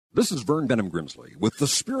This is Vern Benham Grimsley with the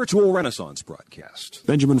Spiritual Renaissance broadcast.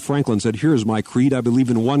 Benjamin Franklin said, "Here is my creed. I believe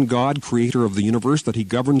in one God, creator of the universe, that he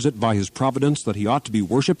governs it by his providence, that he ought to be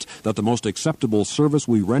worshipped, that the most acceptable service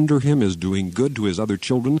we render him is doing good to his other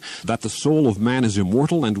children, that the soul of man is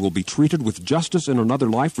immortal and will be treated with justice in another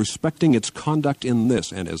life, respecting its conduct in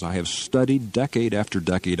this." And as I have studied decade after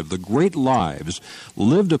decade of the great lives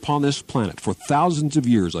lived upon this planet for thousands of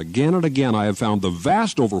years, again and again I have found the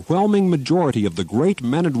vast, overwhelming majority of the great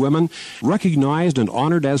men and women recognized and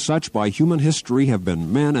honored as such by human history have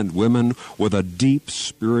been men and women with a deep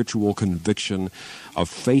spiritual conviction of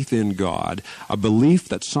faith in God, a belief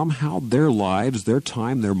that somehow their lives, their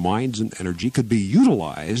time, their minds and energy could be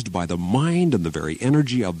utilized by the mind and the very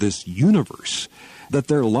energy of this universe, that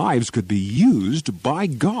their lives could be used by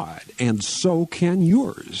God, and so can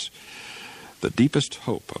yours. The deepest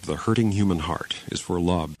hope of the hurting human heart is for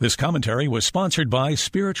love. This commentary was sponsored by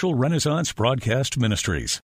Spiritual Renaissance Broadcast Ministries.